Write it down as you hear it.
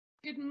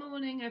Good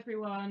morning,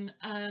 everyone,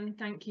 and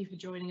thank you for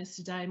joining us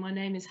today. My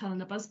name is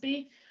Helena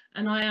Busby,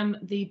 and I am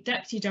the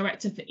Deputy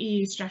Director for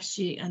EU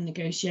Strategy and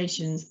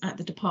Negotiations at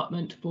the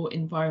Department for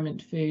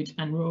Environment, Food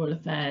and Rural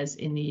Affairs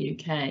in the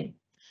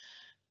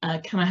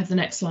UK. Can I have the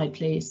next slide,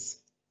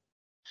 please?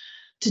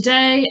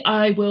 Today,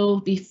 I will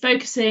be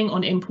focusing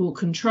on import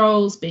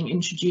controls being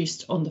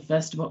introduced on the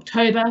 1st of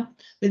October,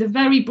 with a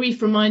very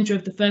brief reminder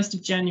of the 1st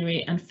of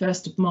January and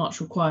 1st of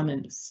March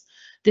requirements.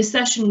 This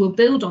session will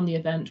build on the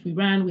event we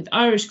ran with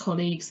Irish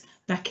colleagues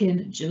back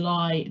in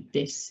July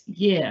this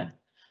year.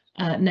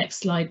 Next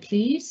slide,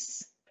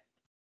 please.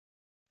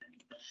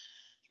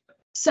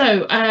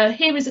 So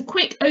here is a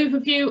quick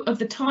overview of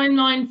the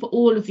timeline for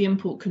all of the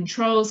import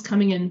controls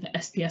coming in for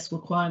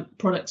SPS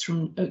products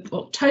from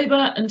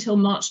October until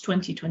March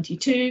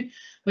 2022,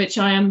 which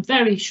I am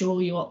very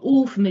sure you are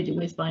all familiar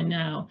with by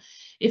now.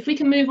 If we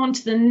can move on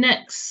to the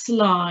next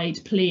slide,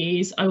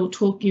 please, I will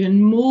talk you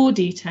in more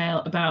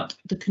detail about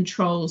the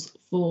controls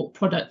for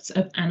products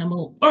of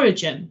animal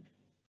origin.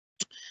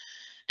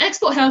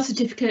 Export health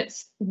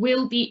certificates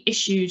will be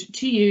issued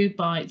to you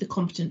by the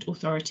competent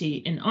authority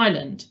in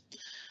Ireland.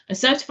 A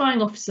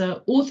certifying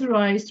officer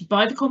authorised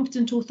by the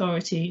competent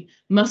authority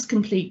must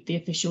complete the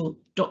official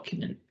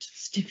document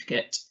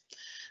certificate.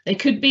 They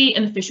could be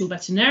an official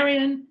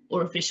veterinarian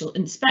or official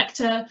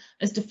inspector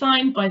as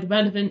defined by the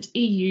relevant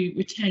EU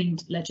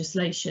retained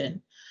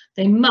legislation.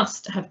 They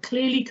must have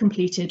clearly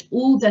completed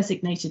all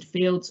designated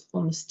fields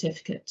on the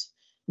certificate.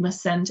 You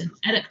must send an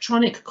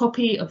electronic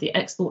copy of the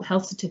export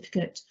health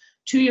certificate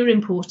to your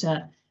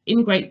importer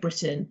in Great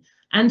Britain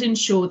and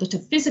ensure that a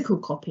physical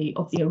copy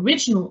of the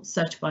original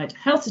certified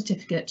health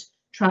certificate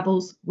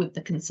travels with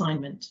the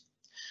consignment.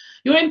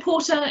 Your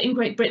importer in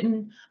Great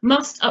Britain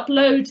must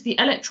upload the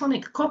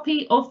electronic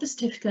copy of the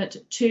certificate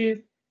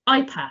to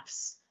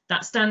IPAFS.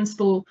 That stands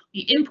for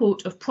the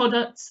Import of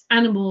Products,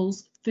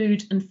 Animals,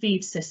 Food and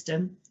Feed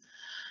System,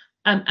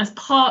 as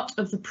part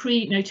of the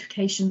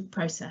pre-notification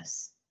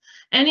process.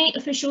 Any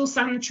official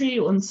sanitary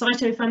or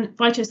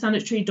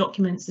phytosanitary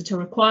documents that are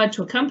required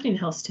to accompany the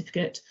health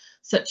certificate,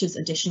 such as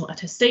additional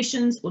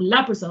attestations or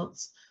lab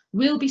results,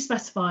 will be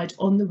specified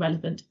on the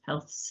relevant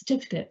health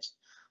certificate.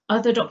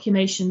 Other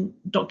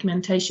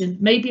documentation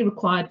may be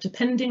required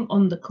depending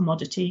on the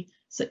commodity,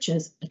 such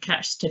as a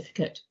catch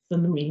certificate for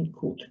marine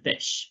caught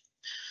fish.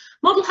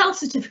 Model health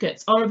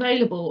certificates are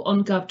available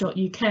on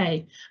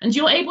gov.uk, and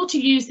you're able to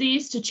use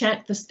these to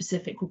check the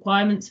specific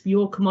requirements for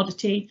your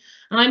commodity.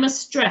 And I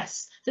must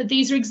stress that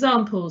these are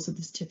examples of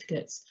the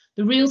certificates.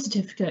 The real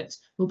certificate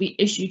will be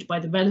issued by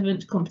the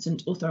relevant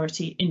competent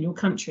authority in your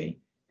country.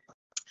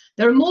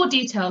 There are more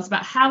details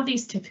about how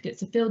these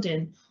certificates are filled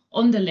in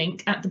on the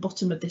link at the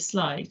bottom of this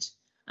slide.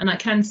 And I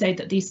can say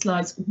that these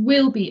slides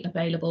will be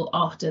available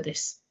after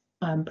this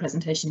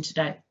presentation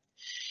today.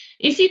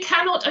 If you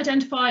cannot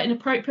identify an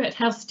appropriate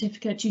health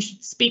certificate, you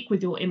should speak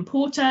with your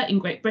importer in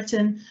Great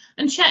Britain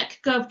and check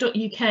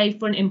gov.uk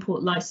for an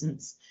import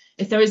licence.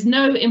 If there is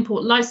no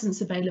import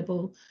licence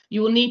available,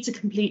 you will need to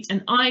complete an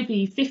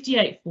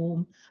IV58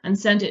 form and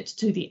send it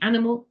to the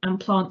Animal and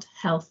Plant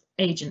Health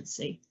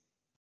Agency.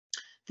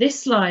 This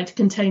slide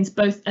contains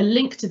both a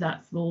link to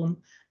that form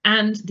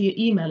and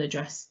the email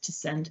address to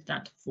send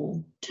that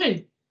form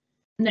to.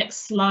 Next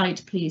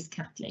slide, please,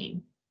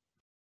 Kathleen.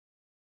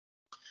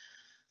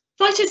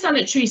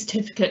 Phytosanitary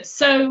certificates.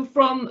 So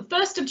from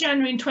 1st of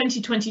January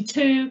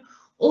 2022,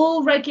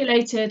 all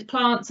regulated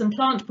plants and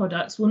plant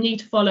products will need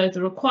to follow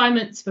the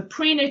requirements for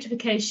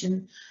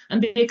pre-notification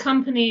and be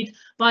accompanied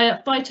by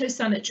a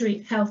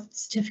phytosanitary health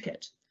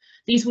certificate.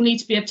 These will need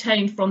to be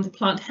obtained from the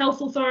Plant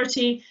Health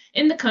Authority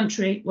in the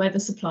country where the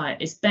supplier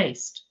is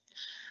based.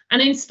 An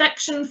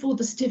inspection for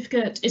the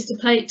certificate is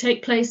to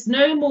take place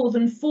no more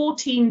than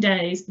 14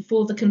 days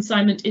before the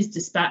consignment is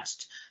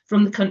dispatched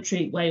from the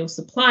country where your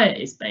supplier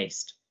is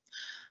based.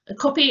 A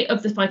copy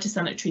of the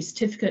phytosanitary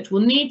certificate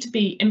will need to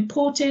be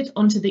imported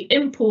onto the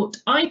import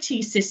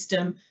IT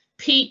system,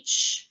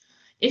 Peach,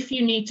 if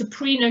you need to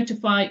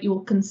pre-notify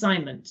your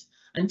consignment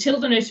until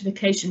the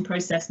notification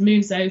process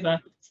moves over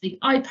to the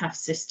IPAF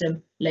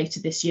system later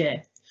this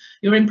year.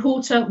 Your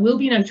importer will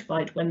be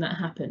notified when that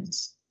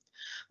happens.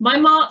 By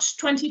March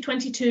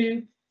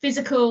 2022,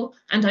 physical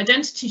and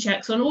identity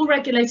checks on all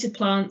regulated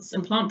plants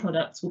and plant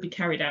products will be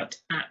carried out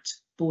at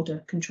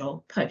border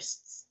control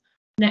posts.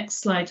 Next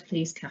slide,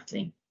 please,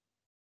 Kathleen.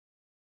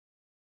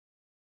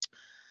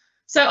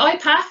 So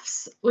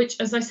IPAFS, which,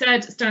 as I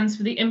said, stands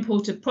for the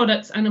Import of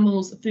Products,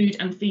 Animals, Food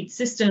and Feed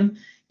System,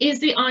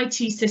 is the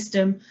IT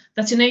system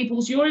that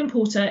enables your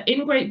importer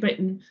in Great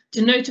Britain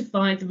to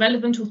notify the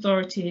relevant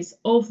authorities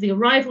of the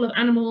arrival of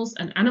animals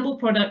and animal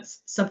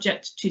products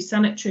subject to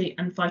sanitary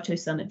and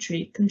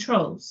phytosanitary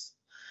controls.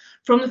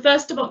 From the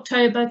 1st of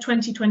October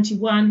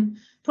 2021,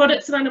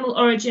 products of animal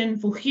origin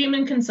for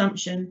human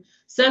consumption,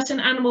 certain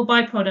animal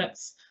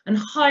byproducts, and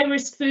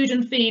high-risk food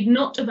and feed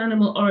not of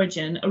animal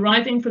origin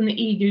arriving from the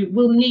EU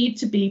will need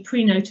to be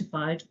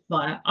pre-notified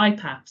via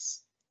IPAFS.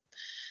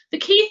 The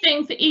key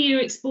thing for EU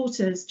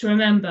exporters to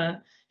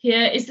remember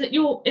here is that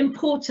your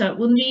importer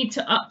will need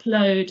to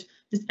upload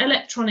the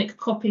electronic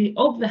copy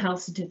of the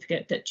health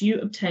certificate that you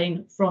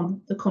obtain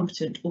from the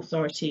competent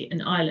authority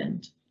in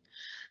Ireland.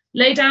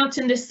 Laid out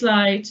in this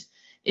slide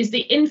is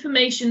the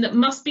information that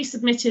must be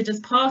submitted as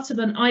part of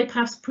an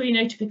IPAS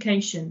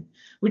pre-notification,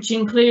 which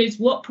includes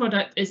what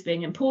product is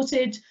being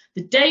imported,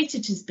 the date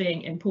it is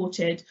being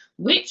imported,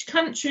 which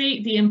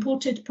country the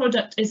imported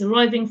product is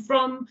arriving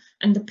from,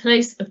 and the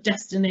place of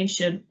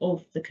destination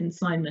of the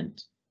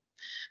consignment.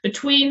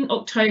 Between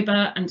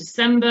October and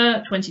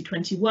December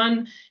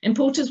 2021,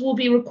 importers will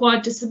be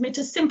required to submit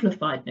a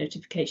simplified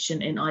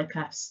notification in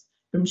IPAS.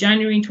 From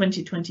January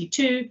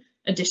 2022,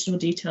 additional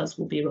details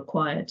will be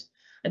required.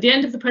 At the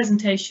end of the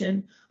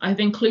presentation, I have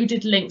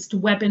included links to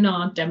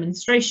webinar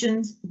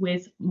demonstrations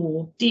with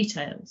more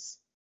details.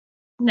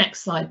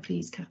 Next slide,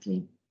 please,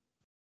 Kathleen.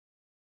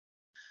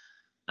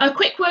 A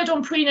quick word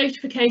on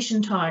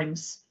pre-notification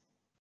times.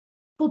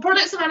 For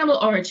products of animal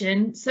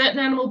origin, certain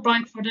animal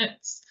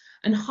byproducts,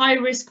 and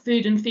high-risk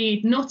food and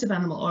feed not of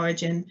animal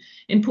origin,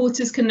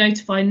 importers can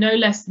notify no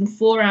less than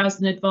 4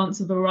 hours in advance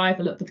of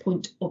arrival at the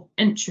point of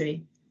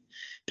entry.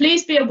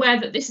 Please be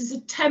aware that this is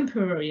a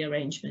temporary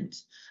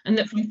arrangement and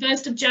that from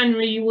 1st of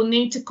January you will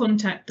need to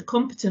contact the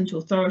competent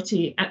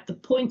authority at the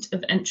point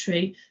of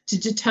entry to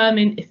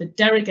determine if a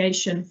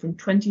derogation from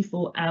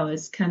 24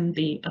 hours can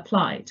be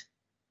applied.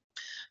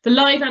 For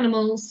live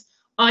animals,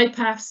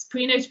 IPAS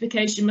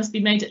pre-notification must be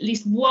made at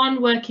least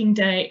 1 working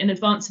day in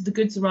advance of the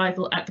goods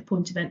arrival at the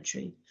point of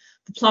entry.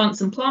 For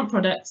plants and plant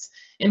products,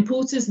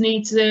 importers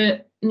need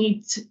to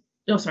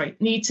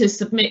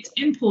submit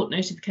import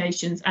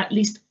notifications at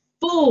least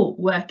 4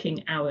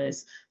 working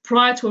hours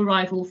prior to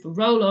arrival for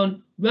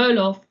roll-on,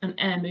 roll-off and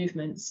air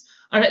movements,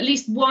 or at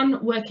least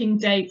 1 working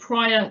day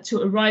prior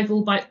to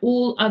arrival by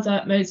all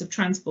other modes of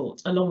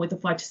transport, along with the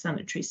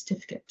Phytosanitary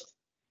certificate.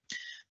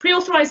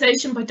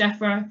 Pre-authorisation by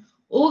DEFRA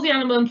or the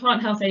Animal and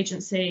Plant Health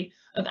Agency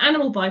of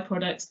animal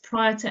byproducts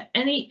prior to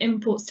any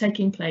imports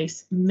taking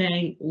place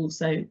may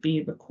also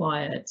be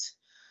required.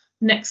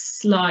 Next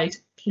slide,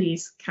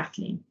 please,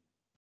 Kathleen.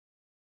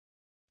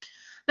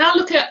 Now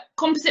look at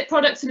composite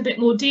products in a bit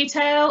more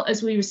detail,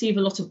 as we receive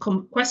a lot of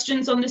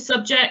questions on this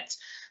subject.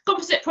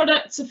 Composite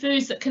products are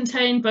foods that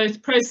contain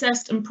both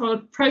processed and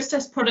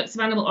processed products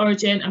of animal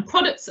origin and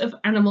products of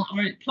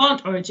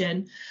plant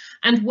origin,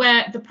 and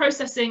where the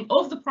processing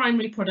of the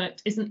primary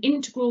product is an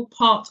integral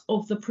part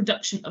of the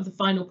production of the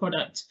final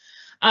product.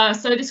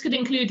 So this could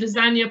include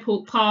lasagna,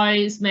 pork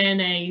pies,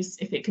 mayonnaise,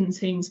 if it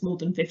contains more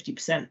than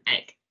 50%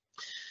 egg.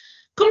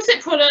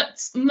 Composite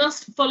products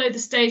must follow the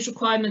stage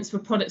requirements for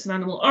products of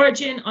animal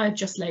origin I have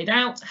just laid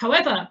out.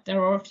 However,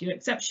 there are a few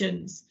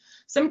exceptions.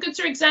 Some goods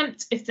are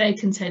exempt if they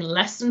contain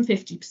less than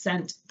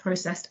 50%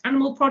 processed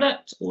animal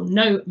product or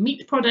no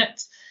meat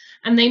product,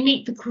 and they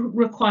meet the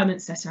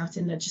requirements set out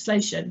in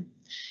legislation.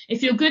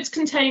 If your goods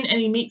contain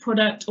any meat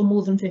product or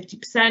more than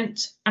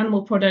 50%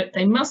 animal product,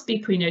 they must be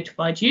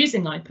pre-notified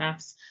using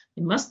IPAS.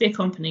 They must be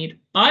accompanied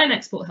by an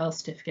export health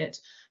certificate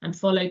and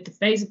followed the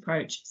phase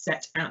approach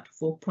set out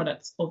for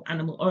products of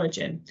animal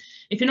origin.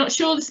 If you're not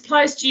sure this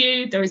applies to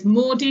you, there is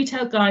more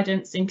detailed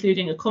guidance,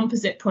 including a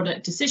composite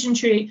product decision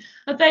tree,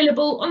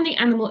 available on the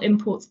Animal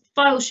Imports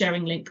file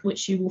sharing link,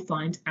 which you will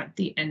find at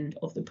the end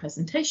of the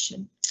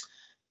presentation.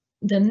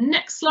 The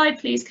next slide,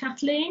 please,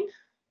 Kathleen.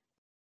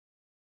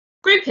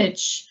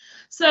 Groupage.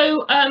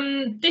 So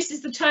this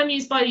is the term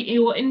used by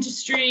your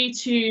industry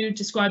to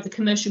describe the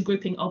commercial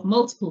grouping of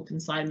multiple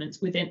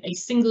consignments within a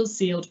single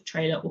sealed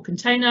trailer or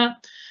container.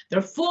 There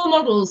are 4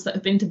 models that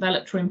have been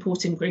developed for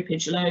importing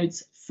groupage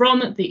loads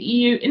from the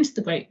EU into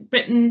the Great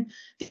Britain.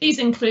 These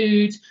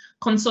include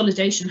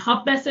consolidation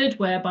hub method,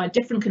 whereby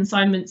different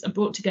consignments are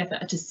brought together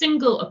at a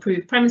single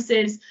approved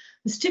premises.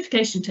 The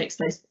certification takes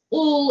place for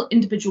all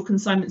individual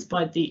consignments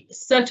by the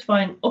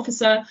certifying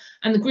officer,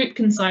 and the group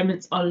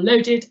consignments are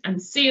loaded and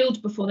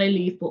sealed before they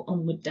leave for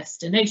onward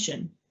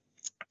destination.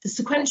 The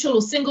sequential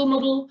or single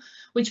model,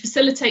 which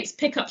facilitates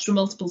pickups from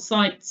multiple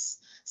sites.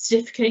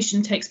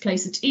 Certification takes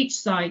place at each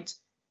site.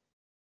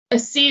 A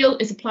seal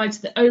is applied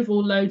to the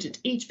overall load at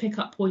each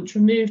pickup point,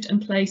 removed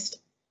and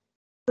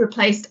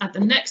replaced at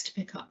the next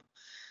pickup.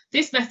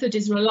 This method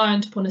is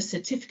reliant upon a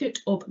certificate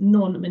of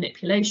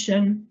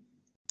non-manipulation.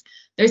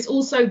 There is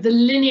also the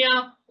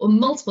linear or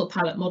multiple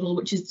pallet model,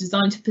 which is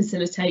designed to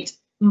facilitate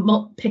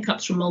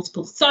pickups from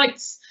multiple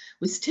sites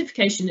with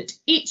certification at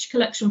each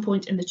collection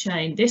point in the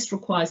chain. This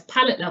requires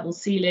pallet level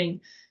sealing.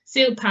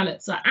 Sealed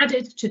pallets are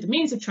added to the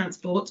means of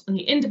transport and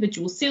the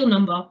individual seal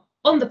number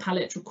on the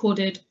pallet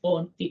recorded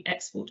on the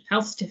export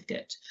health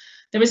certificate.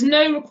 There is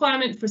no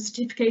requirement for a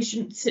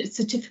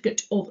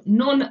certificate of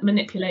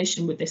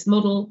non-manipulation with this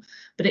model,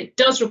 but it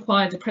does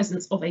require the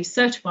presence of a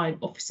certifying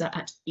officer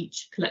at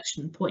each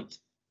collection point.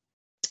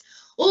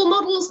 All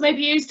models may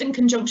be used in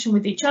conjunction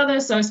with each other,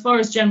 so as far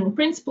as general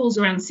principles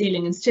around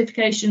sealing and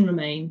certification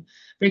remain.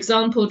 For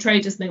example,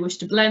 traders may wish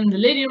to blend the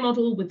linear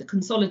model with the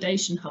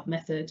consolidation hub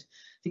method.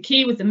 The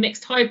key with the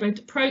mixed hybrid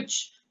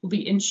approach will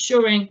be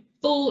ensuring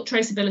full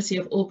traceability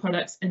of all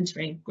products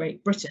entering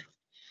Great Britain.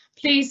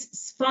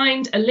 Please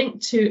find a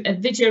link to a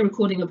video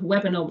recording of a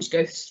webinar which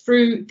goes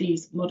through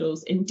these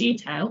models in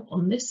detail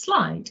on this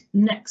slide.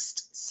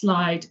 Next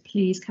slide,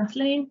 please,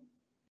 Kathleen.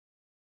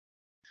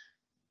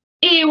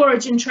 EU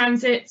origin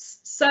transits.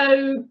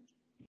 So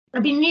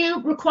there'll be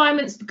new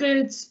requirements for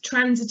goods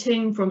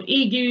transiting from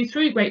EU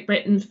through Great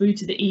Britain through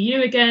to the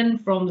EU again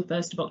from the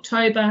 1st of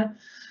October.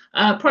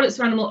 Products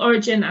of animal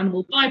origin,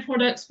 animal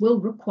byproducts will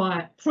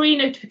require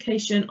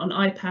pre-notification on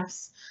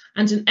IPAFs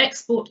and an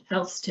export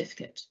health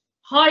certificate.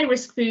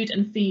 High-risk food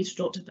and feed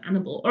stocked of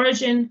animal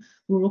origin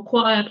will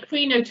require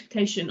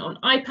pre-notification on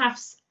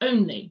IPAFs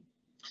only.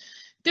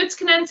 Goods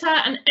can enter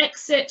and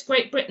exit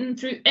Great Britain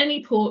through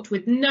any port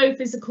with no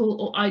physical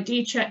or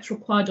ID checks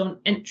required on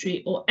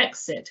entry or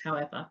exit,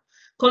 however.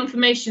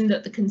 Confirmation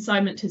that the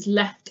consignment has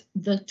left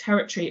the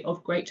territory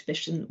of Great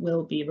Britain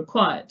will be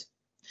required.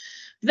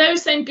 For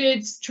those same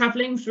goods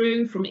travelling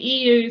through from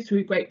EU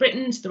through Great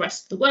Britain to the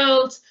rest of the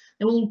world,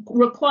 they will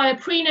require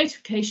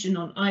pre-notification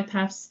on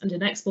IPAFs and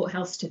an export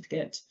health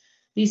certificate.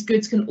 These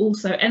goods can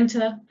also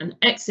enter and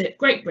exit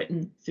Great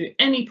Britain through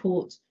any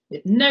port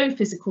with no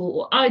physical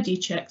or ID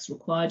checks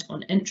required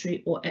on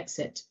entry or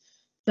exit.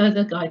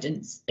 Further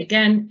guidance,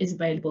 again, is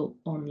available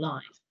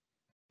online.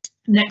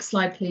 Next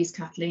slide, please,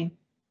 Kathleen.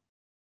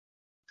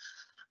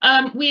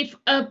 We've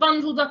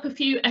bundled up a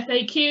few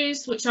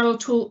FAQs, which I will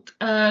talk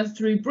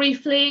through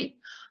briefly.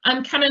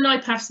 Can an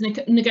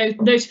IPAFs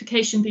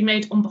notification be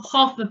made on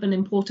behalf of an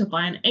importer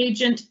by an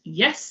agent?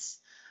 Yes,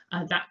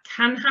 that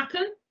can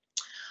happen.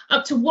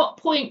 Up to what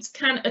point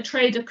can a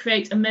trader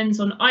create amends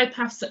on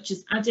IPAFs, such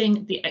as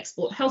adding the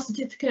export health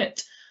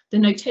certificate? The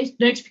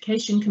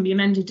notification can be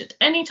amended at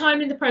any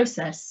time in the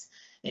process.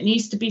 It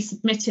needs to be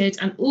submitted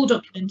and all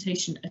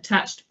documentation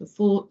attached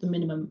before the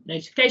minimum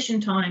notification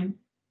time.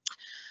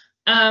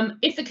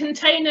 If the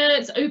container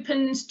is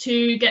opened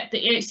to get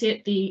the EHC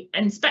at the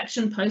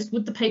inspection post,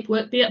 would the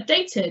paperwork be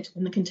updated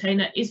when the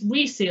container is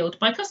resealed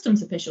by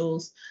customs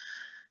officials?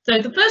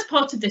 So the first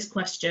part of this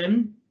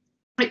question,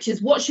 which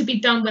is what should be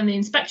done when the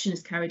inspection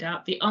is carried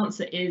out, the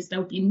answer is there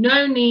will be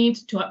no need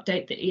to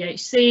update the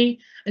EHC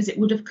as it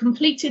would have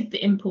completed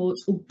the import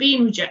or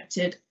been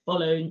rejected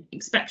following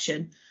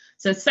inspection.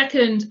 So the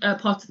second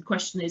part of the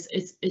question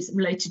is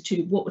related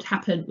to what would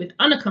happen with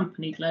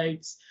unaccompanied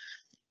loads.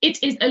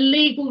 It is a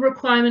legal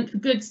requirement for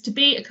goods to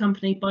be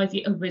accompanied by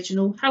the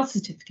original health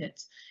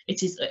certificate.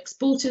 It is the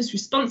exporter's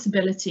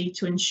responsibility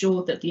to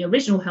ensure that the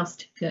original health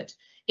certificate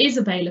is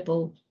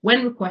available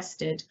when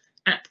requested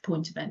at the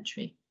point of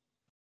entry.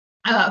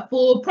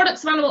 For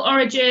products of animal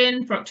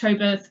origin for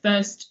October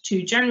 1st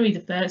to January the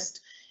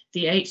 1st,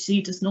 the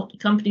EHC does not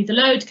accompany the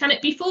load. Can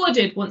it be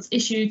forwarded once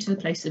issued to the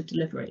place of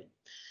delivery?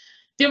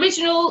 The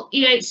original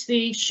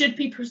EHC should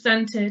be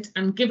presented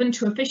and given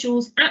to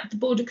officials at the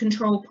border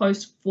control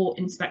post for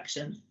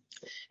inspection.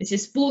 It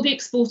is for the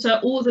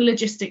exporter or the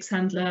logistics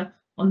handler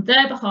on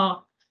their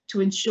behalf to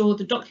ensure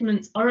the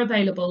documents are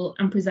available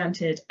and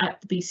presented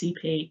at the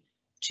BCP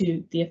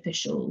to the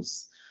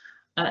officials.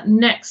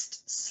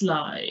 Next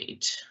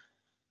slide,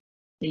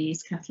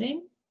 please,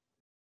 Kathleen.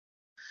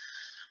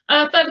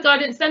 Further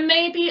guidance, there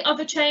may be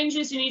other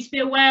changes you need to be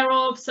aware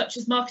of, such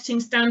as marketing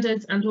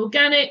standards and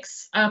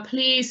organics.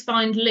 Please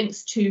find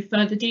links to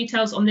further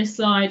details on this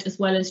slide, as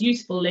well as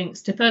useful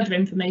links to further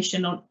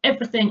information on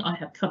everything I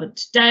have covered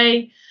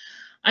today.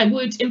 I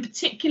would in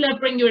particular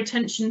bring your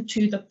attention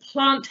to the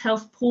plant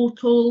health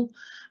portal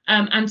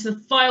and to the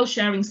file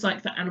sharing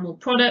site for animal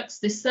products.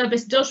 This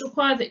service does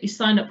require that you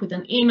sign up with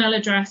an email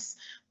address,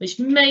 which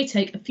may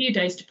take a few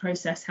days to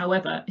process.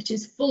 However, it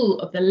is full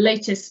of the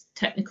latest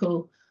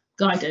technical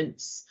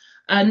guidance.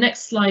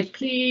 Next slide,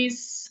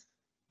 please.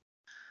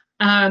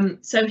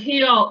 So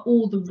here are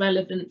all the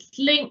relevant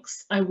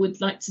links. I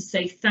would like to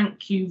say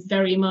thank you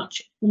very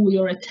much for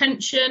your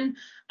attention.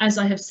 As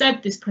I have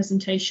said, this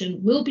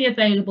presentation will be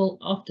available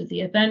after the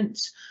event.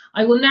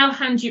 I will now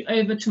hand you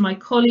over to my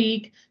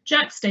colleague,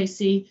 Jack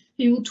Stacey,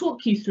 who will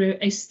talk you through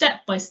a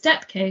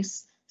step-by-step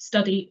case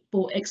study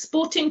for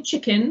exporting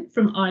chicken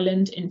from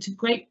Ireland into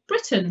Great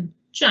Britain.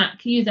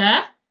 Jack, are you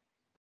there?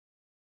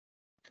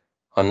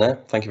 I'm there.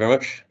 Thank you very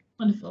much.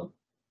 Wonderful.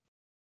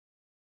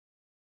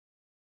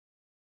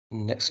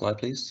 Next slide,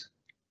 please.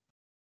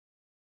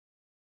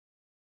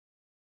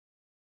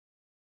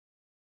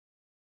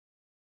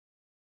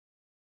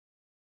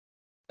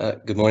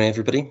 Good morning,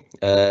 everybody.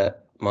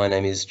 My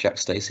name is Jack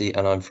Stacey,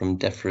 and I'm from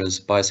DEFRA's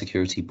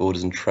Biosecurity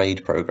Borders and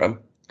Trade programme.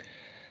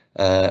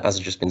 As has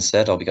just been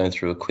said, I'll be going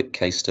through a quick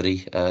case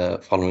study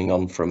following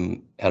on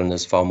from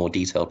Helena's far more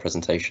detailed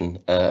presentation,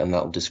 and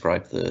that will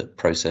describe the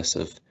process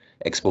of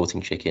exporting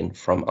chicken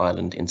from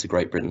Ireland into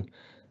Great Britain,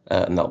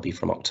 and that'll be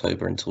from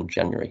October until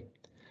January.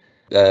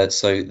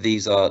 So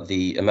these are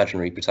the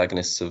imaginary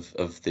protagonists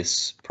of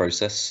this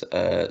process.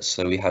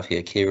 So we have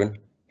here Kieran,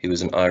 who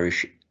is an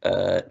Irish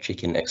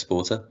chicken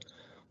exporter.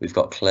 We've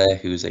got Claire,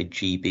 who is a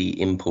GB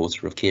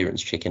importer of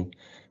Kieran's chicken,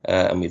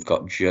 and we've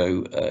got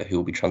Joe, who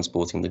will be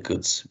transporting the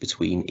goods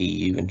between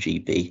EU and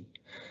GB.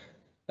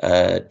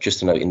 Just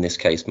to note, in this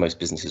case, most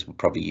businesses would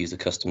probably use a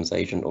customs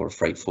agent or a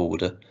freight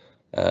forwarder.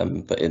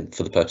 But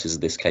for the purposes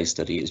of this case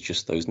study, it's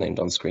just those named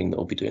on screen that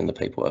will be doing the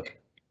paperwork.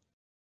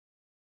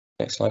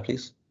 Next slide,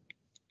 please.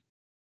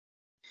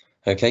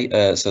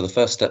 Okay, so the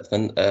first step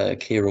then,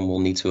 Kieran will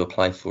need to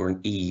apply for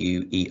an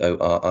EU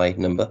EORI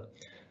number,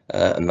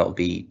 and that will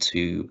be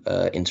to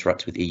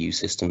interact with EU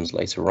systems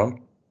later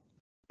on.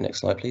 Next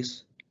slide,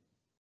 please.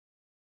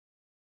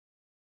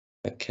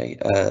 Okay,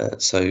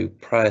 so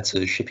prior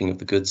to shipping of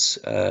the goods,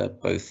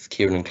 both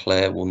Kieran and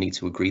Claire will need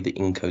to agree the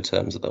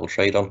Incoterms that they'll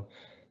trade on,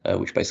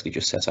 which basically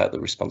just set out the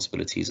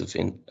responsibilities of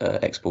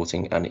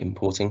exporting and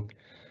importing.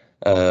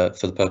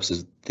 For the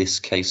purposes of this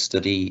case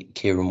study,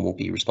 Kieran will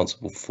be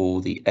responsible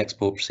for the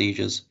export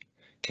procedures,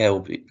 Claire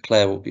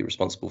will be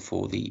responsible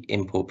for the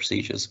import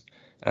procedures,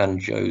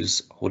 and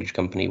Joe's haulage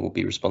company will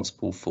be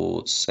responsible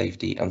for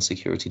safety and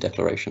security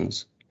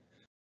declarations.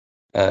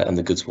 And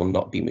the goods will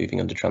not be moving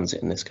under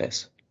transit in this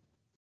case.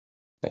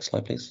 Next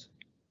slide, please.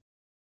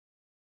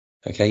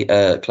 Okay,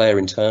 Claire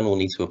in turn will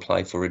need to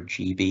apply for a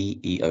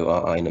GB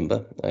EORI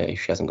number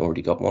if she hasn't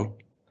already got one.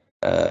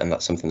 And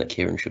that's something that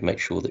Kieran should make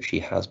sure that she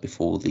has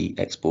before the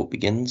export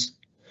begins.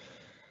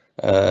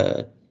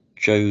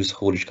 Joe's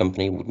haulage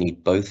company would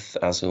need both,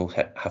 as he'll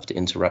have to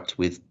interact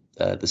with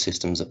the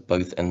systems at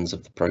both ends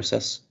of the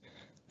process.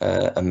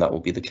 And that will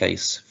be the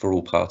case for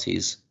all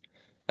parties,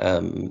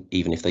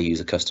 even if they use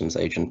a customs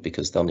agent,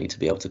 because they'll need to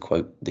be able to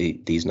quote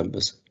these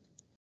numbers.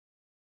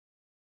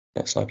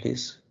 Next slide,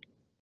 please.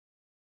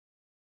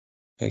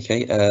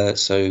 Okay,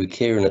 so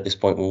Kieran at this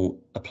point will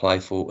apply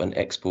for an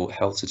export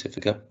health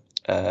certificate,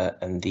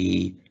 and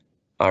the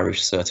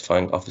Irish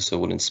certifying officer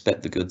will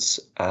inspect the goods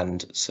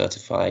and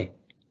certify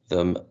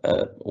them,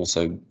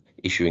 also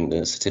issuing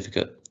the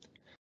certificate.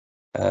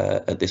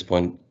 At this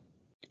point,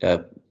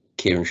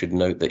 Kieran should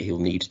note that he'll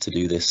need to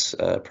do this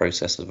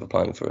process of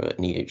applying for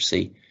an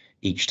EHC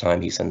each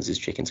time he sends his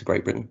chick into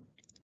Great Britain.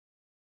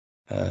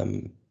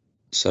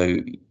 So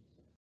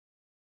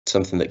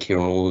something that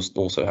Kieran will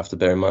also have to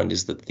bear in mind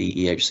is that the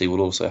EHC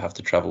will also have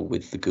to travel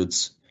with the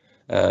goods.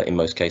 In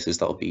most cases,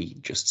 that'll be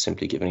just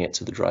simply giving it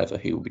to the driver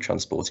who will be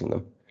transporting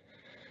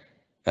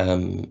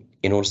them.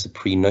 In order to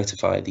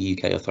pre-notify the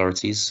UK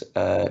authorities,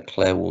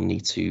 Claire will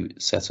need to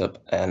set up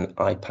an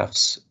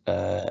IPAFS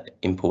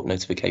import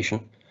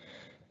notification.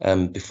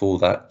 Before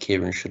that,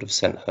 Kieran should have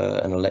sent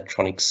her an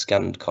electronic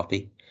scanned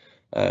copy,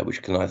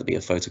 which can either be a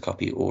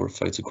photocopy or a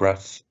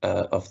photograph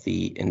of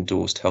the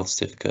endorsed health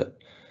certificate.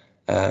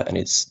 And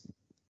it's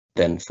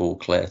then for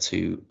Claire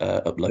to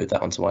upload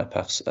that onto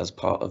IPAFS as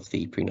part of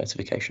the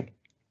pre-notification.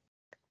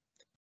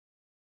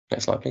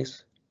 Next slide,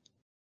 please.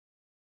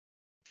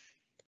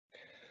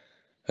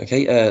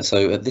 Okay,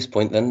 so at this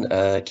point then,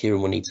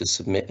 Kieran will need to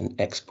submit an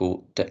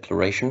export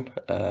declaration,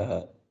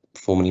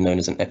 formerly known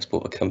as an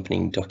export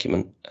accompanying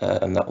document,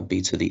 and that will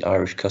be to the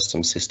Irish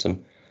customs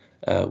system,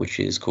 which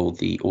is called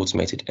the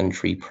Automated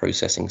Entry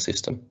Processing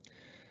System.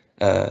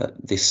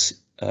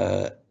 This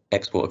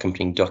export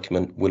accompanying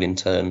document will in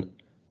turn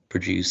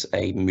produce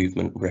a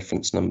movement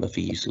reference number for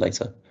use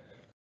later.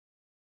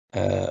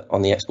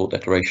 On the export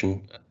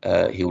declaration,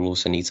 he will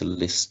also need to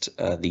list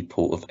the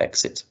port of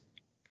exit.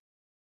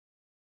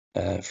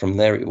 From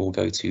there, it will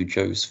go to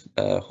Joe's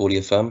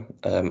haulier firm,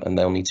 and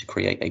they'll need to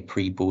create a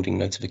pre-boarding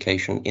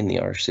notification in the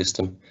Irish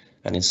system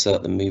and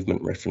insert the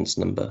movement reference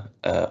number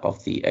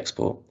of the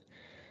export.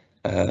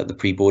 The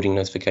pre-boarding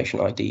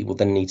notification ID will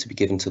then need to be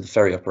given to the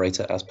ferry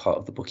operator as part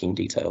of the booking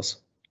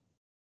details.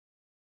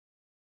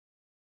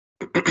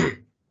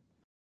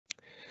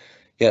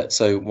 Yeah,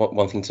 so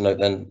one thing to note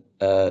then,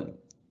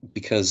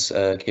 because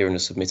Kieran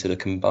has submitted a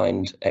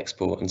combined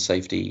export and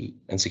safety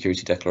and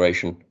security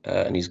declaration,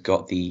 and he's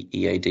got the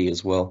EAD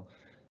as well,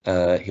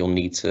 he'll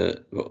need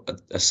to,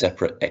 a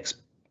separate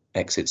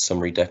exit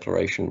summary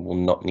declaration will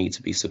not need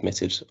to be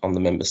submitted on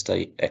the member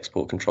state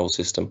export control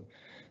system.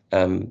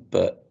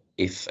 But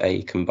if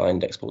a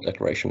combined export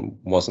declaration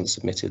wasn't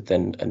submitted,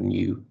 then a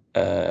new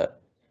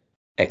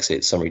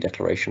exit summary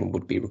declaration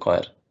would be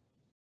required.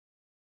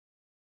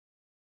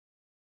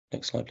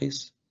 Next slide,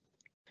 please.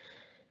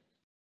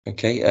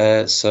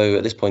 Okay, so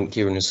at this point,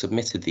 Kieran has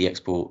submitted the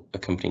export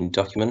accompanying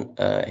document,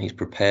 and he's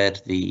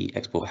prepared the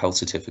export health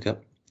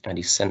certificate, and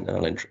he's sent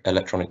an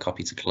electronic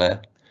copy to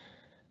Claire,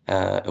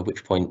 at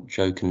which point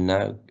Joe can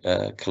now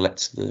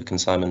collect the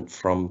consignment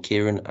from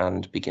Kieran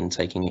and begin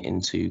taking it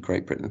into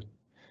Great Britain.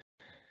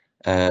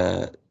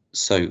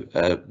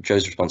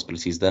 Joe's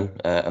responsibilities then,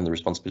 and the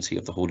responsibility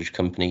of the haulage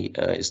company,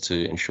 is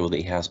to ensure that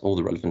he has all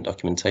the relevant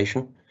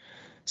documentation.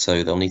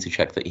 So they'll need to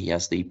check that he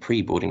has the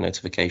pre-boarding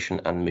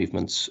notification and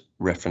movements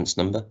reference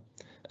number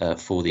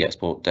for the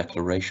export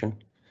declaration.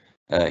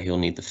 He'll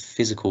need the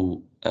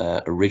physical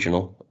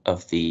original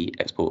of the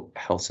export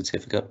health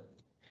certificate.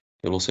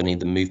 He'll also need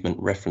the movement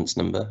reference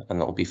number,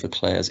 and that will be for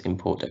Claire's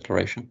import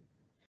declaration.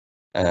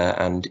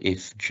 And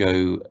if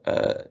Joe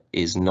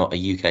is not a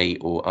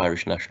UK or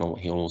Irish national,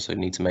 he'll also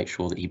need to make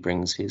sure that he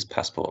brings his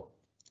passport.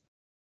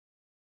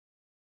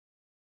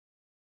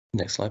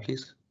 Next slide,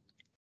 please.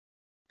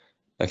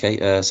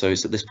 Okay, so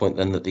it's at this point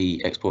then that the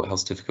export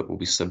health certificate will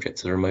be subject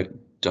to the remote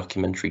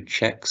documentary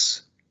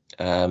checks,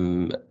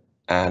 and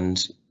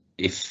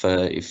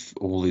if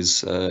all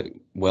is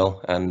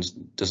well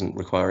and doesn't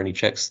require any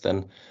checks,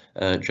 then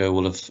Joe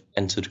will have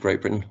entered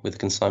Great Britain with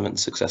consignment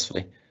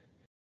successfully.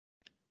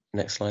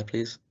 Next slide,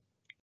 please.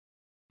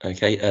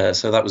 Okay,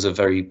 so that was a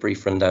very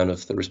brief rundown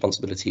of the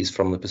responsibilities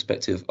from the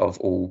perspective of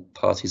all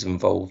parties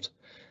involved.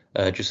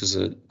 Just as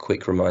a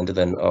quick reminder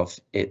then of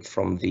it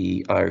from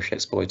the Irish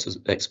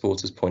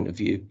exporters point of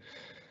view.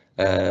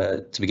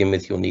 To begin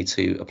with, you'll need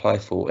to apply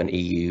for an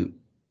EU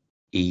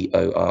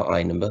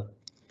EORI number.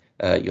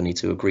 You'll need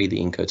to agree the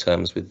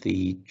Incoterms with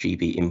the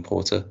GB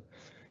importer.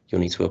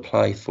 You'll need to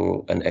apply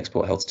for an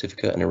export health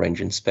certificate and arrange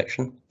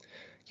inspection.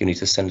 You'll need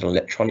to send an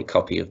electronic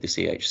copy of the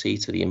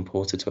CHC to the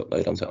importer to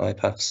upload onto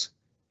iPaths.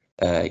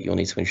 You'll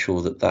need to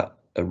ensure that that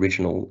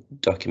original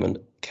document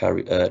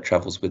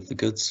travels with the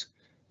goods,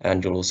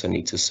 and you'll also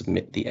need to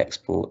submit the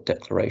export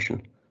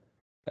declaration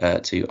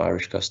to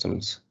Irish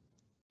Customs.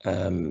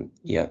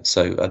 Yeah,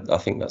 so I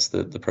think that's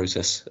the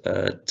process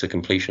to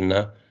completion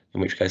now,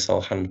 in which case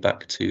I'll hand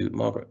back to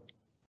Margaret.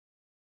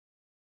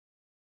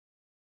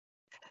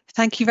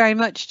 Thank you very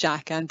much,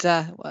 Jack. And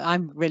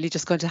I'm really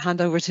just going to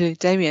hand over to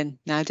Damien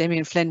now,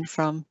 Damien Flynn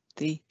from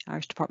the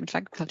Irish Department of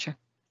Agriculture.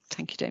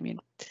 Thank you, Damien.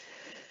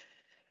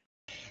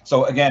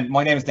 So again,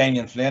 my name is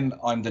Damien Flynn.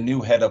 I'm the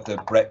new head of the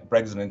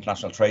Brexit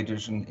International Trade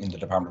Division in the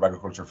Department of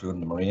Agriculture, Food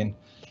and the Marine.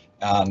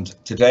 And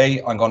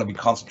today I'm going to be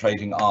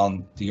concentrating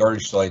on the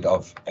Irish side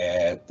of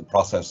the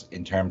process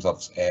in terms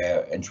of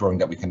ensuring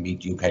that we can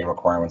meet UK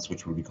requirements,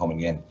 which will be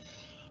coming in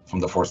from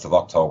the 1st of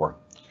October.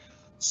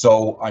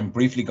 So I'm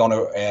briefly going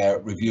to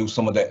review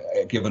some of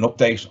the, give an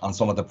update on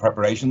some of the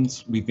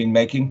preparations we've been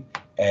making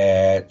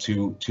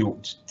to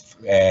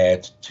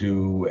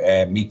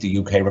meet the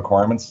UK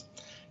requirements.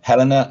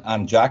 Helena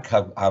and Jack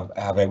have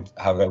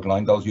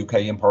outlined those UK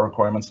import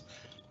requirements,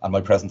 and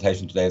my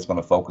presentation today is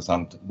going to focus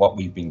on what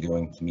we've been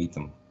doing to meet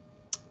them.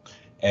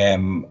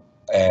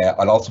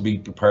 I'll also be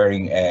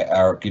preparing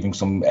or giving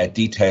some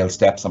detailed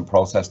steps and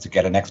process to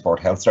get an export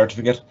health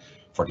certificate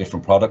for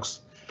different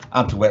products,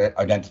 and to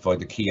identify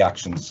the key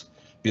actions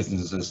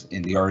businesses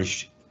in the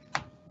Irish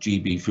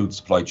GB food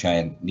supply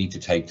chain need to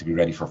take to be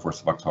ready for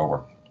 1st of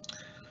October.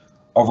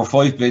 Over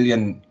 5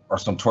 billion, or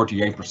some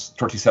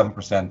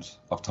 37%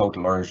 of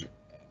total Irish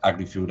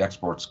agri-food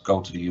exports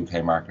go to the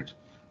UK market.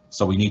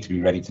 So we need to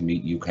be ready to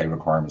meet UK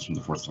requirements from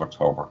the 1st of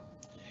October.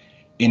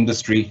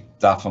 Industry,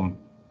 DEFRA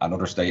and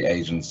other state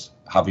agents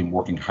have been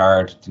working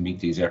hard to meet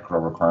these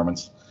ECRO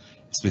requirements,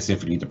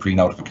 specifically the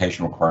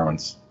pre-notification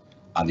requirements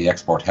and the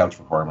export health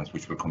requirements,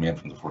 which will come in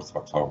from the 1st of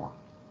October.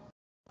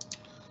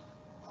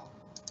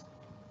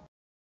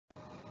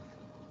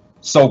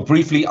 So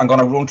briefly, I'm going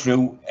to run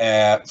through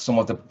some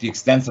of the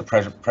extensive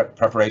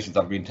preparations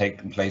that have been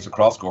taking place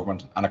across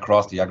government and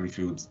across the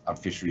agri-foods and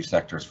fisheries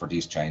sectors for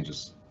these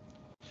changes.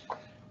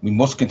 We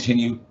must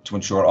continue to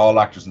ensure all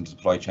actors in the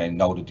supply chain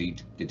know the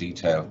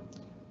detail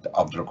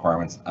of the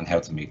requirements and how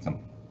to meet them.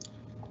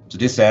 To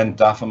this end,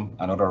 DEFRA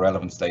and other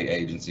relevant state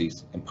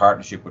agencies, in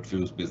partnership with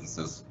food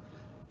businesses,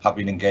 have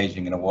been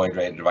engaging in a wide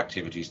range of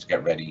activities to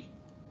get ready.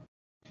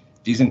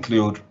 These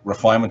include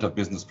refinement of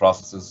business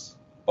processes,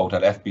 both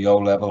at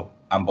FBO level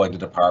and by the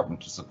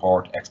department, to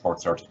support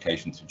export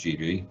certification to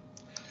GB,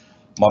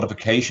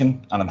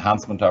 modification and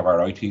enhancement of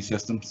our IT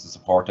systems to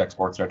support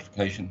export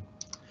certification,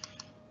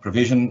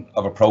 provision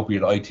of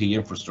appropriate IT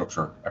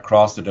infrastructure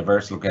across the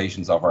diverse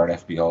locations of our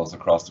FBOs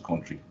across the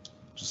country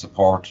to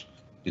support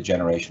the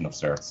generation of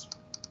certs.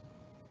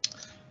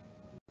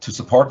 To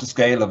support the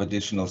scale of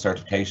additional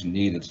certification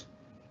needed,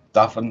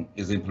 DEFRA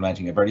is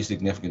implementing a very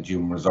significant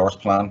human resource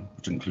plan,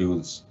 which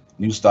includes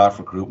new staff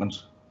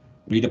recruitment,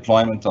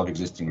 redeployment of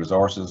existing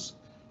resources,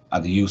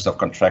 and the use of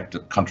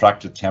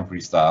contracted temporary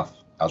staff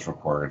as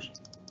required.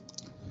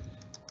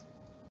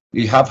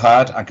 We have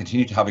had and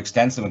continue to have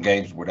extensive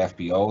engagement with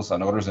FBOs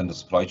and others in the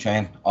supply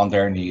chain on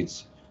their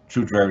needs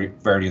through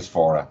various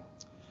fora,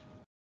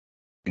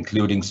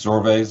 including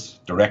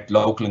surveys, direct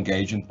local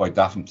engagement by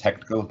DEFRA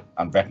technical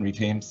and veterinary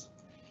teams,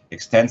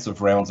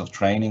 extensive rounds of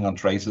training on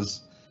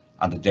traces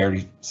and the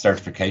dairy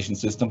certification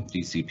system,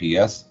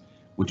 DCPS,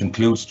 which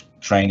includes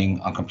training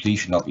on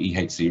completion of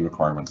EHC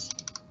requirements.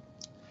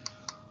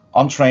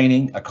 On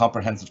training, a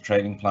comprehensive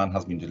training plan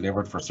has been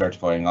delivered for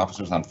certifying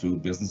officers and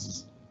food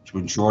businesses to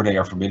ensure they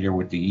are familiar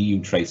with the EU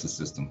traces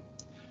system.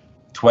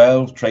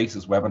 12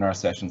 traces webinar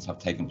sessions have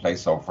taken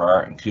place so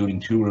far,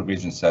 including 2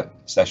 revision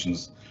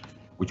sessions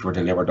which were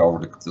delivered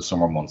over the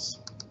summer months.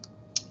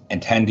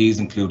 Attendees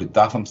included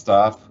DEFRA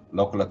staff,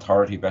 local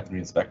authority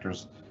veterinary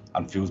inspectors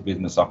and food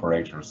business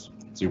operators,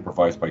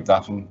 supervised by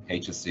DEFRA,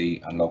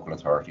 HSC and local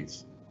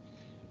authorities.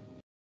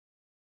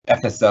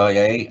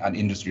 FSIA and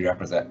industry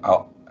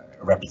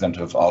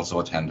representatives also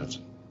attended.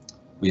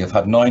 We have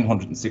had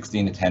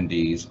 916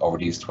 attendees over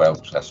these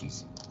 12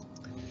 sessions.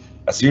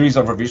 A series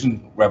of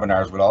revision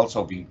webinars will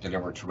also be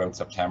delivered throughout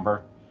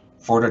September.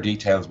 Further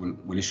details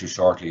will issue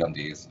shortly on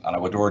these, and I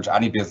would urge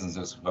any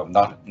businesses who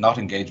have not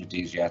engaged with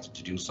these yet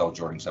to do so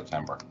during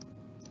September.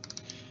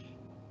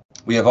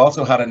 We have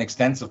also had an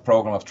extensive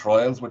program of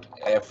trials with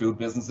food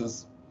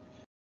businesses.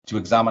 to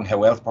examine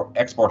how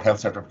export health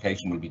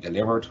certification will be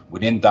delivered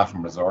within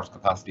DEFRA resource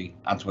capacity,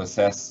 and to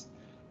assess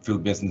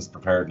food business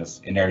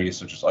preparedness in areas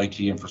such as IT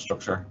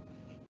infrastructure,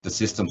 the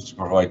systems to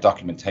provide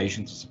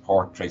documentation to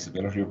support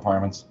traceability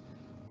requirements,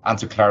 and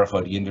to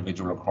clarify the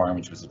individual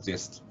requirements which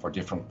exist for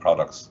different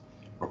products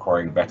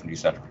requiring veterinary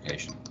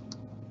certification.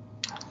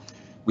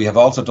 We have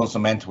also done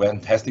some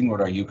end-to-end testing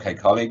with our UK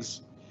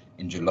colleagues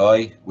in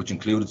July, which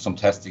included some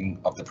testing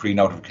of the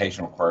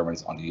pre-notification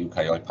requirements on the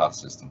UK IPAS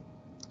system.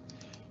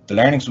 The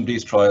learnings from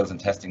these trials and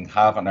testing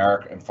have and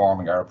are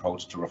informing our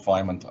approach to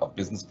refinement of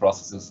business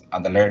processes,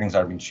 and the learnings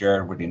are being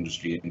shared with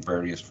industry in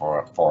various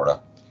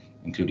fora,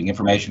 including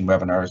information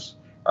webinars,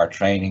 our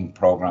training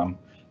programme,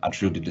 and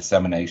through the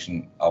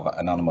dissemination of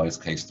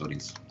anonymised case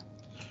studies.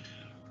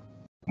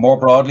 More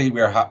broadly,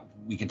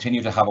 we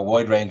continue to have a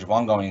wide range of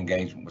ongoing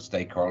engagement with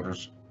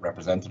stakeholders,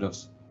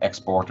 representatives,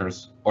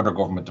 exporters, other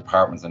government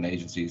departments and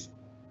agencies,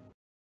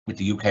 with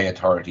the UK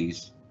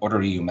authorities,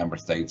 other EU member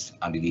states,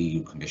 and the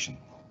EU Commission.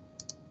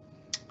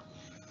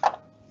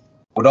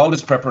 With all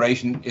this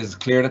preparation, it is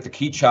clear that the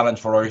key challenge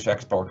for Irish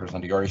exporters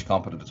and the Irish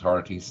competent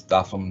authorities,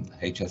 DAFM,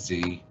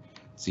 HSE,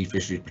 Sea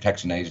Fisheries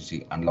Protection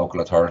Agency and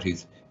local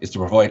authorities, is to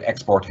provide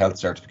export health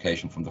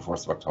certification from the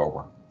 1st of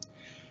October.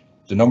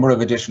 The number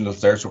of additional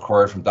certs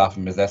required from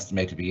DAFM is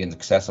estimated to be in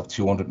excess of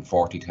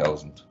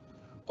 240,000,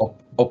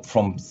 up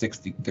from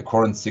the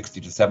current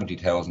 60 to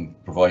 70,000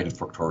 provided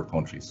for third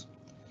countries,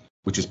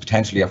 which is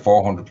potentially a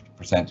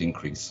 400%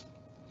 increase.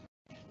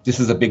 This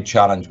is a big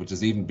challenge, which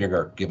is even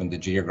bigger given the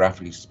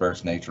geographically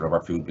dispersed nature of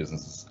our food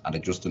businesses and the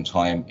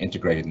just-in-time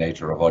integrated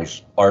nature of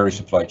Irish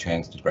supply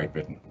chains to Great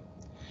Britain.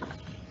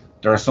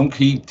 There are some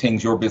key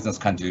things your business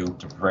can do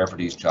to prepare for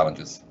these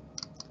challenges.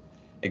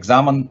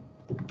 Examine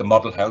the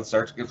model health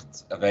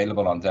certificates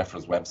available on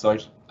DEFRA's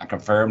website and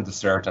confirm the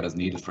cert that is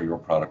needed for your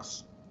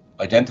products.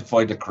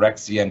 Identify the correct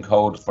CN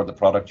code for the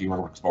product you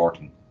are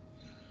exporting.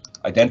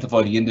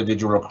 Identify the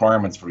individual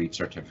requirements for each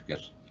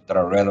certificate that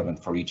are relevant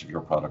for each of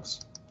your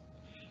products.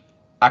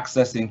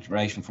 Access the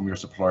information from your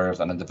suppliers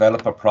and then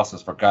develop a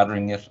process for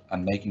gathering it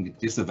and making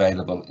this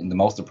available in the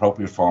most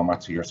appropriate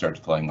format to your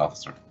certifying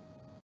officer.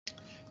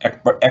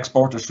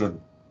 Exporters should,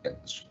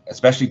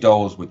 especially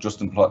those with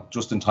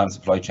just-in-time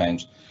supply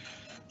chains,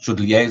 should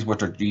liaise with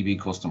their GB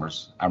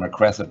customers and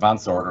request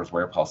advance orders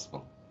where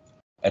possible.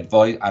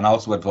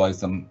 Also advise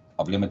them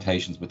of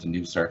limitations with the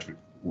new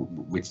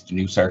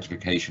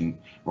certification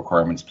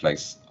requirements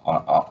place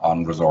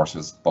on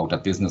resources, both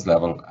at business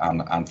level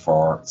and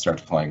for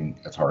certifying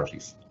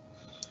authorities.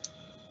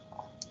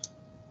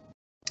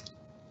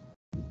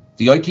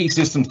 The IT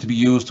systems to be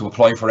used to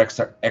apply for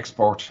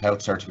export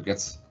health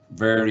certificates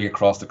vary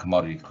across the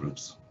commodity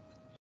groups.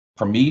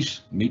 For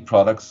meat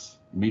products,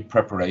 meat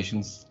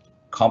preparations,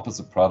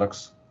 composite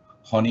products,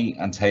 honey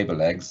and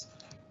table eggs,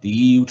 the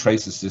EU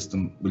Traces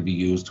system will be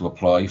used to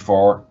apply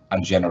for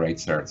and generate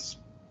certs.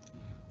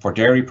 For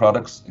dairy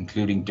products,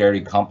 including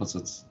dairy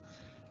composites,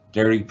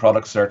 dairy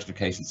product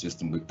certification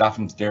system with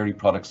DAFM's dairy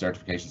product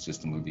certification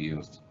system will be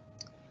used.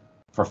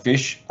 For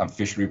fish and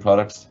fishery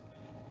products,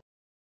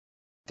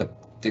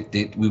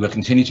 we will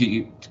continue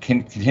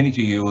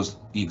to use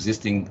the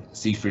existing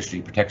Sea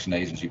Fisheries Protection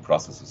Agency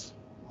processes.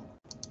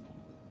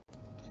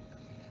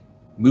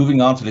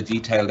 Moving on to the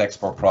detailed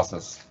export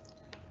process,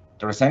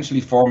 there are essentially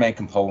four main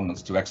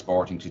components to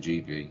exporting to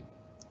GB.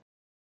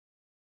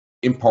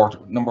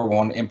 Number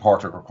one,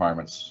 importer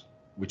requirements,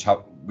 which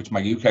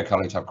my UK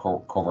colleagues have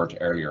covered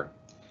earlier,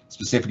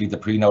 specifically the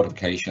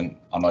pre-notification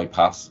on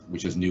IPAS,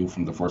 which is new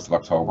from the 1st of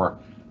October,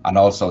 and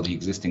also the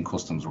existing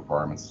customs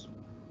requirements,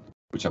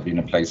 which have been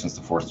in place since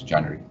the 1st of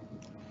January.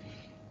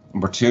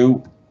 Number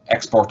two,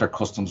 exporter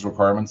customs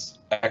requirements.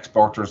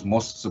 Exporters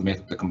must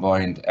submit the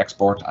combined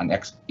export and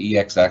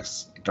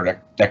EXX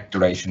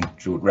declaration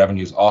through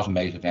Revenue's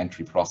automated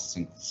entry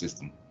processing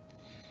system.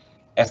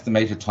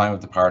 Estimated time of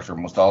departure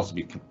must also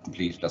be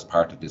completed as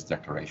part of this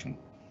declaration.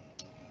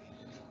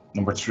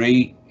 Number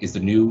three is the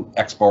new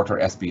exporter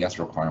SPS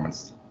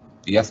requirements.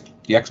 The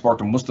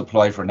exporter must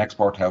apply for an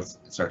export health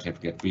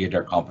certificate via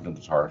their competent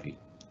authority.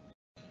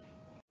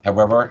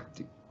 However,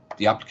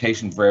 the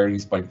application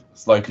varies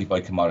slightly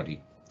by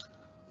commodity.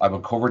 I will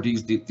cover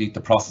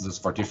the processes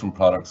for different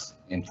products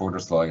in further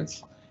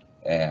slides.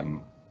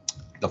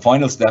 The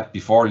final step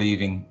before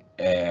leaving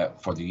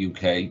for the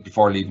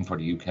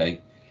UK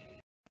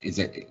is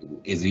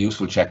a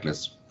useful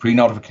checklist.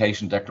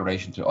 Pre-notification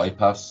declaration to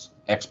IPAS,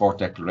 export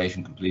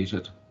declaration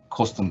completed,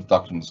 customs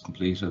documents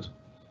completed,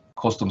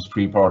 customs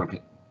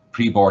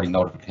pre-boarding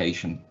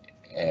notification,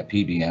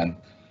 PBN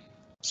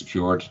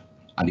secured,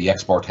 and the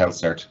export health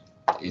cert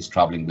is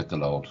travelling with the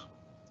load.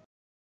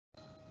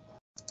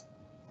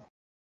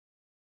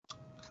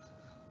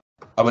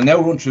 I will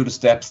now run through the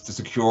steps to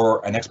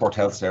secure an export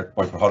health cert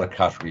by product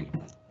category,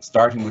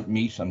 starting with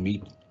meat and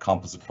meat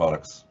composite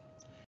products.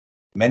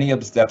 Many of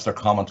the steps are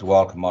common to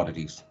all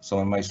commodities, so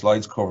in my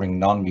slides covering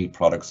non-meat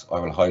products, I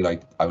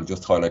will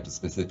just highlight the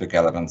specific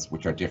elements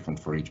which are different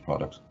for each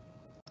product.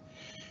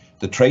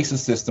 The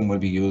Traces system will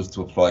be used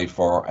to apply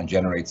for and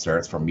generate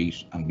certs for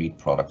meat and meat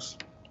products.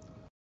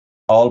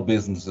 all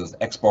businesses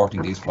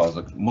exporting these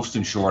products must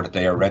ensure that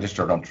they are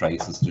registered on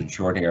traces to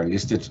ensure they are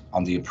listed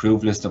on the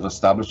approved list of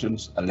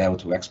establishments allowed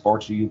to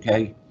export to the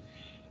UK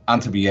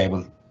and to be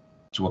able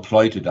to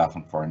apply to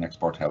DEFRA for an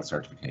export health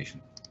certification.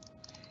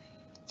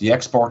 The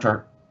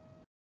exporter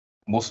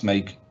must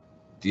make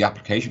the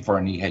application for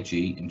an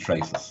EHE in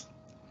traces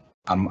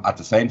and at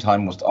the same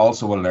time must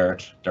also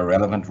alert the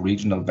relevant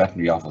regional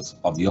veterinary office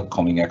of the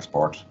upcoming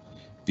export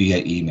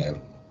via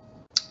email.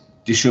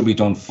 This should be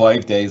done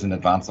 5 days in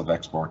advance of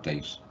export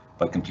date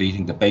by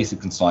completing the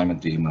basic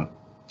consignment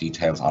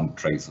details on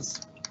traces.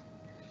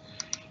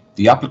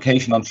 The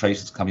application on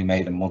traces can be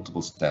made in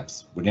multiple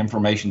steps, with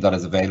information that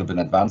is available in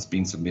advance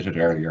being submitted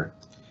earlier,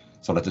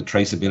 so that the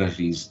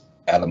traceability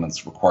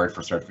elements required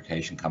for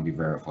certification can be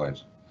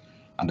verified,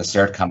 and the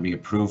cert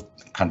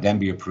can then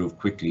be approved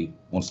quickly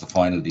once the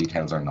final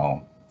details are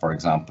known, for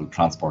example,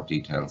 transport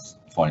details,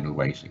 final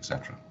weight,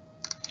 etc.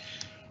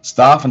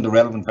 Staff and the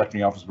relevant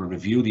veterinary office will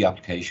review the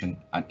application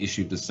and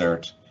issue the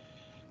cert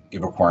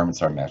if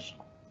requirements are met.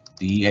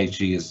 The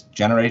EHE is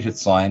generated,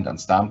 signed and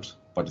stamped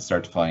by the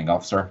certifying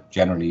officer,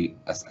 generally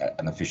as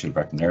an official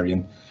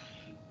veterinarian,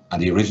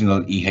 and the original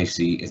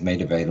EHC is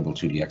made available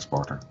to the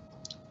exporter.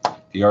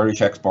 The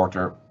Irish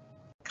exporter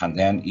can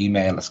then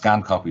email a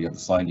scanned copy of the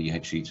signed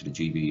EHC to the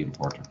GB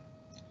importer.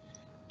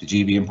 The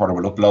GB importer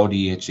will upload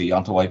the EHC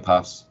onto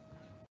iPass.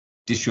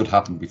 This should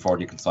happen before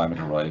the consignment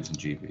arrives in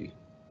GB.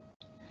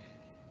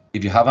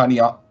 If you have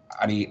any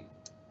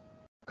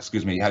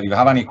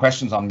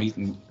questions on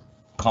meeting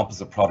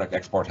composite product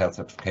export health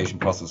certification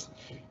process,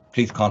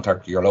 please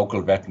contact your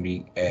local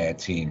veterinary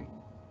team,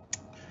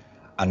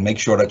 and make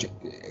sure that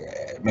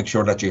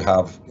you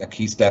have a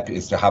key step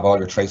is to have all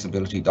your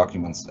traceability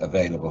documents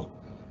available.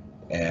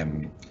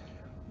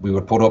 We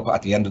would put up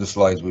at the end of the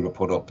slides, we will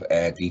put up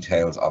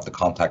details of the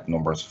contact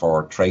numbers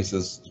for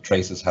traces, the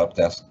traces help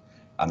desk,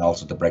 and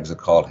also the Brexit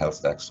call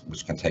health desk,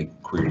 which can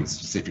take queries,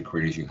 specific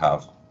queries you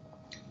have.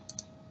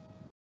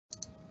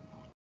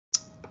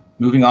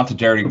 Moving on to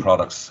dairy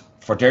products.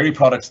 For dairy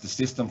products, the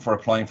system for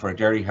applying for a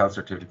dairy health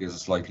certificate is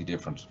slightly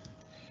different.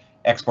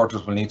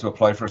 Exporters will need to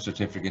apply for a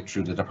certificate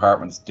through the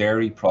department's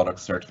Dairy Product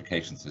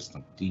Certification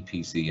System,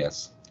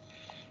 DPCS.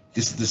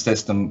 This is the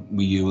system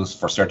we use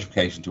for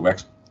certification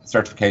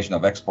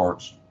of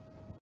exports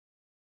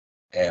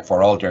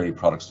for all dairy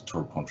products to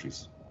third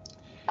countries.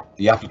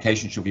 The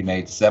application should be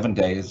made 7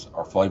 days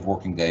or 5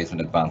 working days in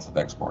advance of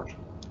export.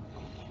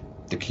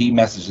 The key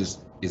message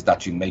is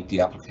that you make the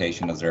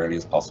application as early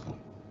as possible.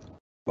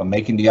 When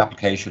making the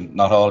application,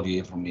 not all the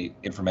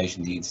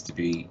information needs to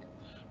be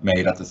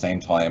made at the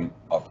time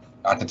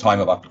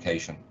of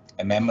application.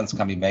 Amendments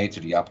can be made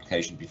to the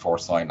application before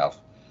sign-off,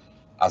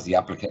 as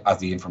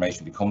the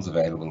information becomes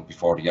available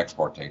before the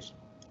export date.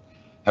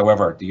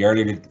 However, the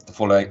earlier the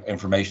full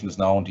information is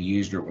known, the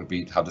easier it will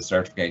be to have the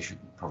certification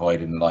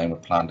provided in line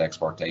with planned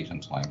export date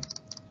and time.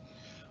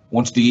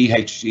 Once the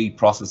EHC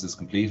process is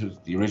completed,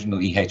 the original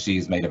EHC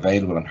is made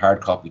available in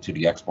hard copy to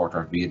the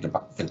exporter via the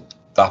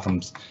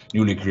DEFRA's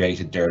newly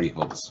created dairy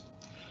hubs.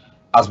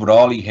 As with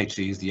all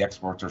EHCs, the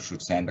exporter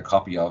should send a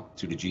copy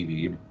to the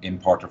GB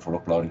importer for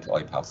uploading to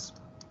iPass.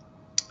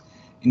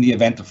 In the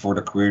event of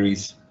further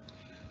queries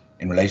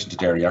in relation to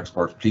dairy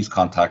export, please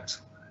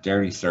contact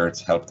Dairy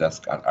Certs Help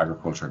Desk at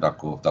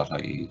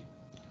agriculture.gov.ie.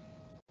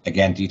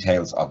 Again,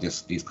 details of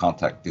these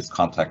contact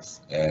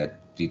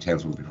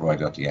details will be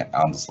provided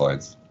on the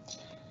slides.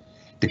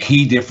 The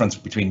key difference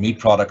between meat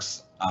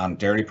products and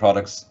dairy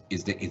products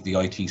is the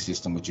IT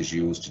system which is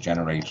used to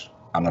generate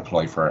and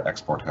apply for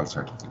export health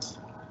certificates.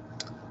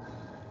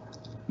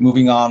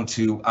 Moving on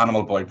to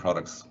animal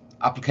byproducts.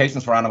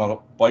 Applications for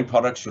animal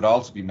byproducts should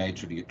also be made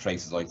through the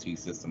Traces IT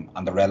system,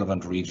 and the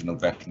relevant regional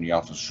veterinary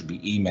office should be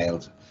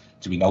emailed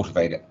to be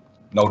notified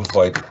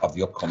of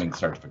the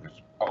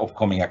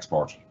upcoming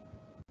export.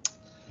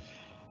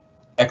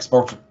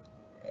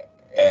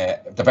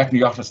 The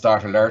veterinary office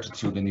staff alerted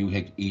to the new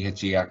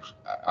EHG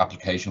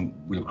application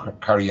will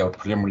carry out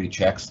preliminary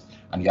checks,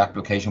 and the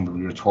application will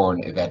be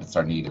returned if edits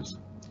are needed.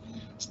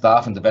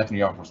 Staff in the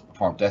veterinary office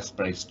perform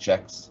desk-based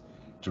checks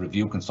to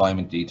review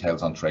consignment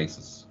details on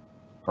traces.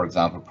 For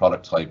example,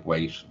 product type,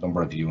 weight,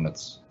 number of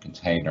units,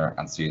 container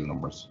and seal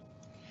numbers.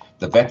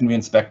 The veterinary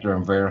inspector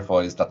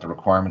verifies that the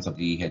requirements of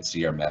the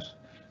EHC are met.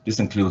 This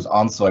includes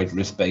on-site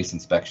risk-based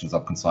inspections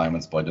of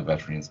consignments by the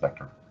veterinary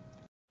inspector.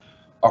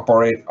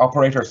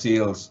 Operator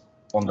seals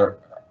under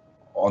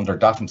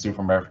DEFRA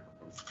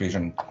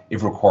supervision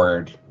if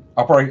required.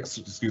 Operator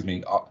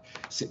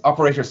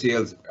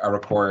seals are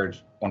required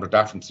under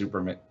DEFRA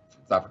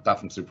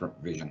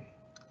supervision.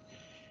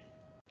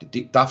 The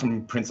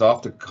DEFRA prints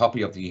off the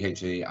copy of the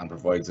EHG and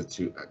provides it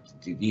to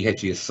the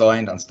EHG is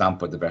signed and stamped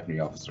by the veterinary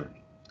officer.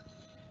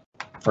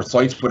 For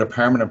sites with a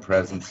permanent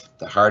presence,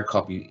 the hard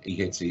copy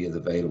EHC is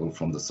available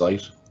from the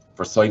site.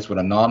 For sites with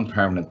a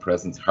non-permanent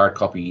presence, hard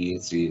copy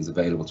EHC is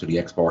available to the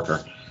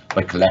exporter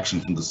by collection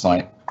from the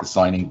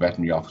signing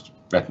veterinary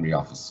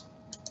office.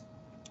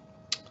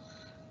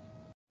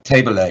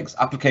 Table legs.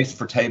 Applications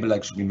for table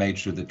legs should be made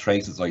through the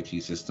Traces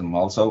IT system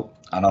also,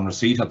 and on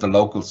receipt of the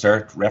local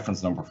cert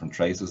reference number from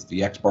Traces,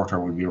 the exporter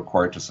will be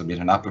required to submit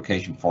an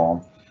application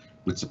form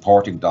with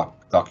supporting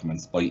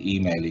documents by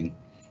emailing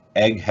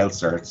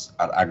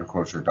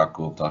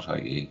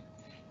egghealthcerts@agriculture.gov.ie.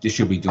 This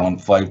should be done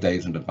 5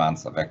 days in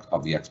advance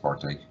of the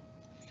export date.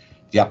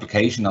 The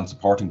application and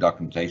supporting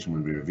documentation will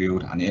be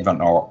reviewed, and if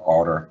an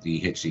order, the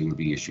EHC will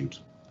be issued,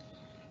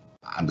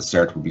 and the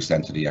cert will be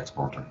sent to the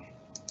exporter.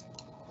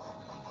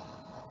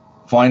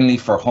 Finally,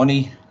 for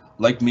honey,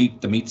 like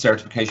meat, the meat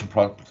certification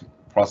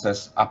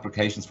process,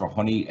 applications for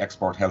honey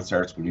export health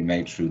certs will be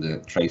made through the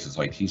Traces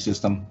IT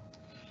system.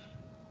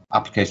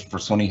 Applications for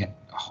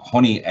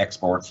honey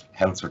export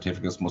health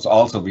certificates must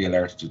also be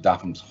alerted to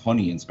DAFM's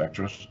honey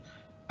inspectorate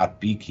at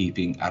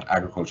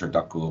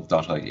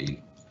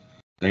beekeeping@agriculture.gov.ie.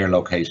 They are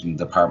located in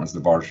the Department's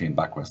laboratory in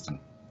Backweston.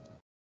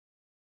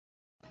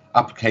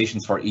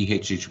 Applications for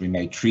EHC should be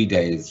made 3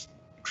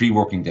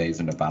 working days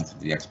in advance of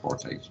the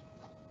export date.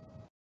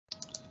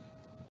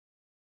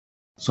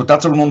 So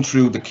that's a run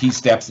through the key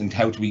steps in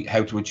how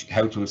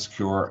to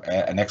secure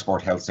an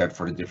export health cert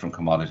for the different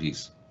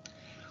commodities.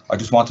 I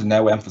just want to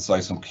now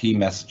emphasise some key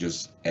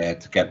messages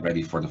to get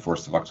ready for the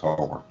 1st of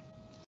October.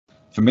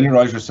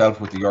 Familiarise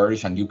yourself with the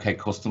Irish and UK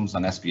customs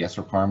and SPS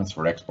requirements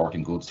for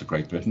exporting goods to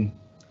Great Britain.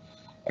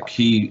 A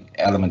key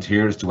element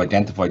here is to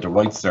identify the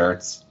right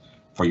certs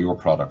for your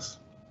products.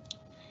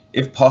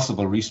 If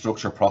possible,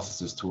 restructure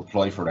processes to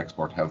apply for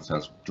export health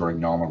certs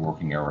during normal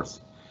working hours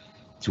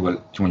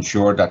to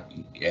ensure that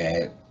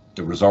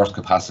the resource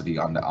capacity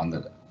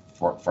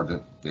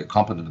for the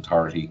competent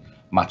authority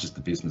matches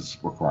the business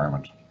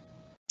requirement.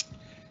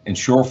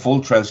 Ensure full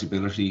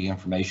traceability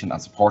information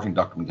and supporting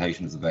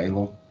documentation is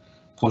available.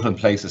 Put in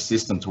place a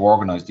system to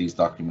organise these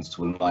documents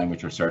to align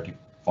with your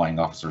certifying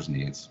officer's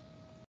needs.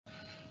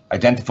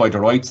 Identify the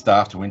right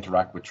staff to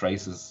interact with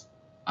Traces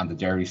and the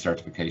dairy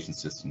certification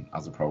system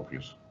as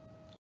appropriate.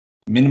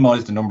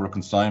 Minimise the number of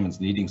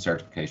consignments needing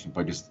certification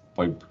by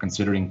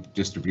considering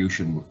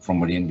distribution from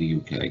within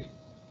Great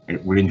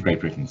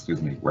Britain,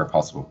 where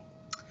possible.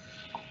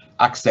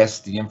 Access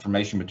the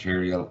information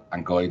material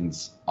and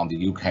guidance on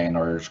the UK and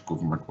Irish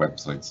government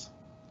websites.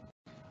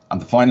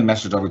 And the final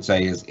message I would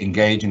say is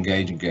engage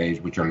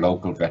with your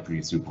local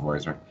veterinary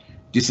supervisor.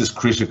 This is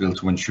critical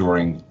to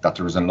ensuring that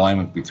there is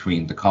alignment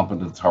between the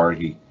competent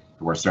authority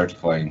who are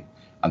certifying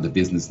and the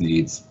business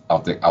needs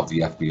of the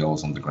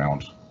FBOs on the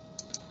ground.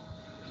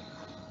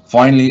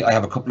 Finally, I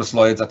have a couple of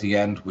slides at the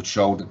end which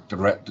show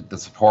the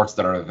supports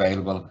that are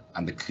available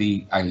and the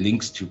key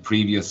links to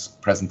previous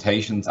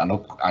presentations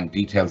and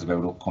details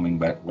about upcoming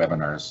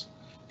webinars.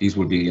 These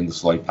will be in the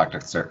slide pack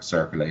that's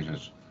circulated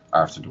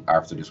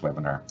after this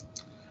webinar.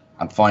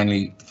 And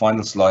finally, the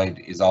final slide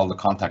is all the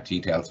contact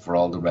details for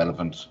all the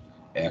relevant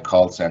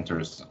call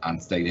centres and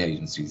state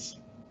agencies.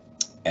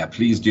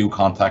 Please do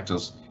contact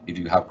us if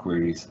you have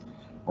queries.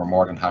 We're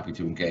more than happy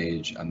to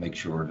engage and make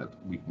sure that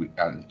we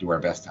do our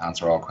best to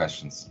answer all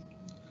questions.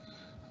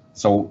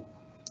 So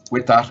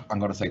with that, I'm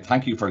going to say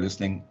thank you for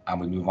listening,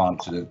 and we move on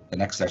to the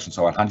next session.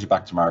 So I'll hand you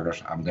back to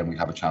Margaret, and then we'll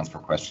have a chance for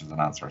questions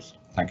and answers.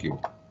 Thank you.